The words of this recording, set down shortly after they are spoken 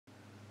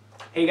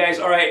Hey guys,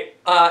 all right.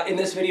 In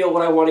this video,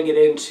 what I want to get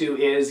into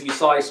is, you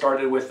saw I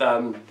started with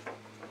kind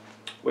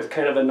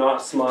of a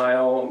not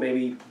smile,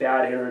 maybe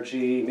bad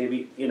energy,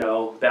 maybe,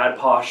 bad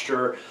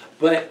posture.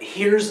 But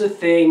here's the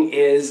thing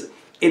is,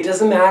 it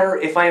doesn't matter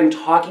if I am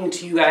talking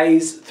to you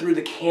guys through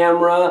the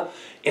camera,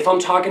 if I'm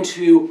talking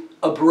to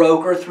a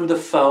broker through the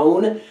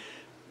phone,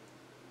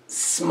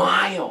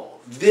 smile.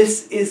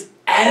 This is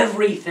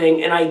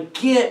everything. And I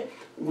get,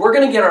 we're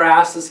going to get our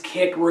asses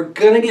kicked. We're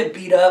going to get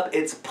beat up.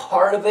 It's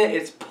part of it.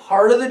 It's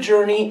part of the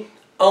journey.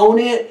 Own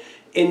it,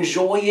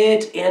 enjoy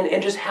it,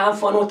 and just have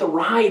fun with the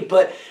ride.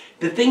 But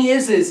the thing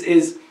is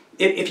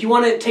if you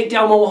want to take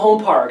down mobile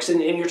home parks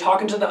and you're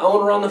talking to the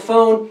owner on the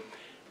phone,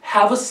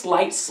 have a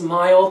slight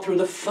smile through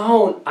the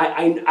phone.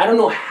 I don't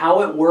know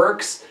how it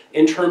works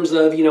in terms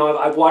of,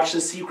 I've watched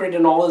The Secret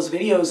and all those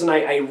videos, and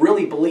I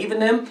really believe in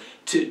them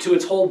to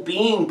its whole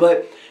being,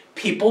 but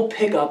people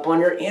pick up on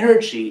your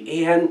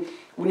energy. And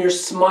when you're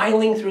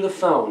smiling through the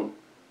phone,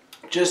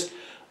 just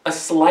a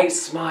slight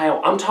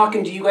smile. I'm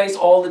talking to you guys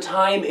all the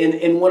time,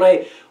 and when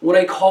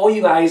I call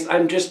you guys,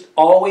 I'm just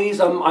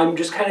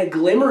kind of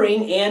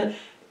glimmering, and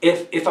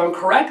if I'm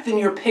correct, then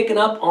you're picking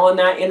up on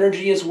that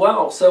energy as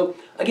well. So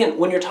again,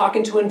 when you're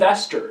talking to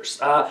investors,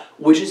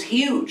 which is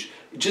huge,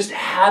 just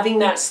having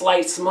that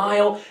slight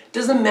smile,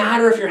 doesn't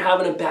matter if you're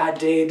having a bad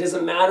day, it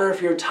doesn't matter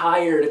if you're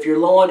tired, if you're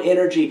low on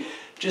energy,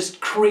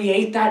 just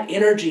create that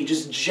energy,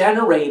 just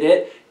generate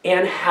it,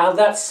 and have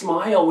that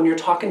smile when you're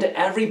talking to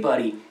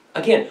everybody.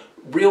 Again,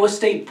 real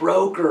estate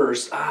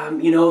brokers,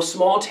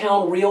 small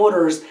town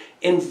realtors,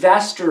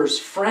 investors,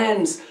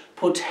 friends,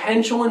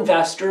 potential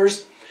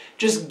investors,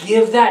 just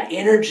give that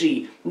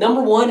energy.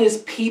 Number one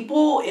is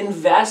people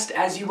invest,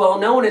 as you well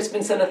know, and it's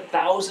been said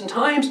 1,000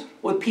 times,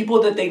 with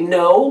people that they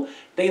know,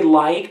 they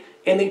like,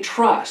 and they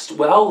trust.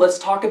 Well, let's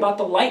talk about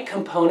the like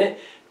component.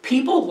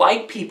 People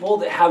like people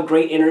that have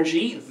great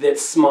energy, that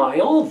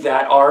smile,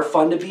 that are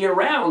fun to be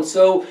around.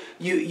 So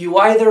you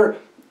either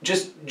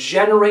just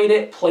generate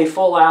it, play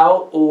full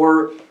out,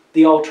 or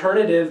the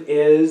alternative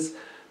is,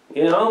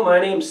 my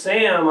name's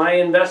Sam, I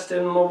invest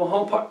in mobile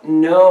home park.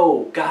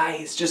 No,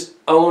 guys, just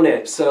own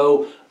it.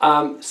 So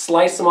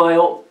slight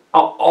smile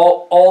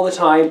all the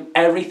time,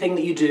 everything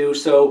that you do.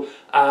 So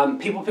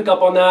people pick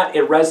up on that,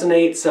 it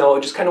resonates. So I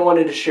just kind of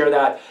wanted to share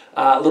that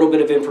little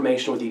bit of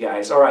information with you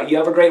guys. All right, you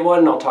have a great one,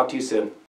 and I'll talk to you soon.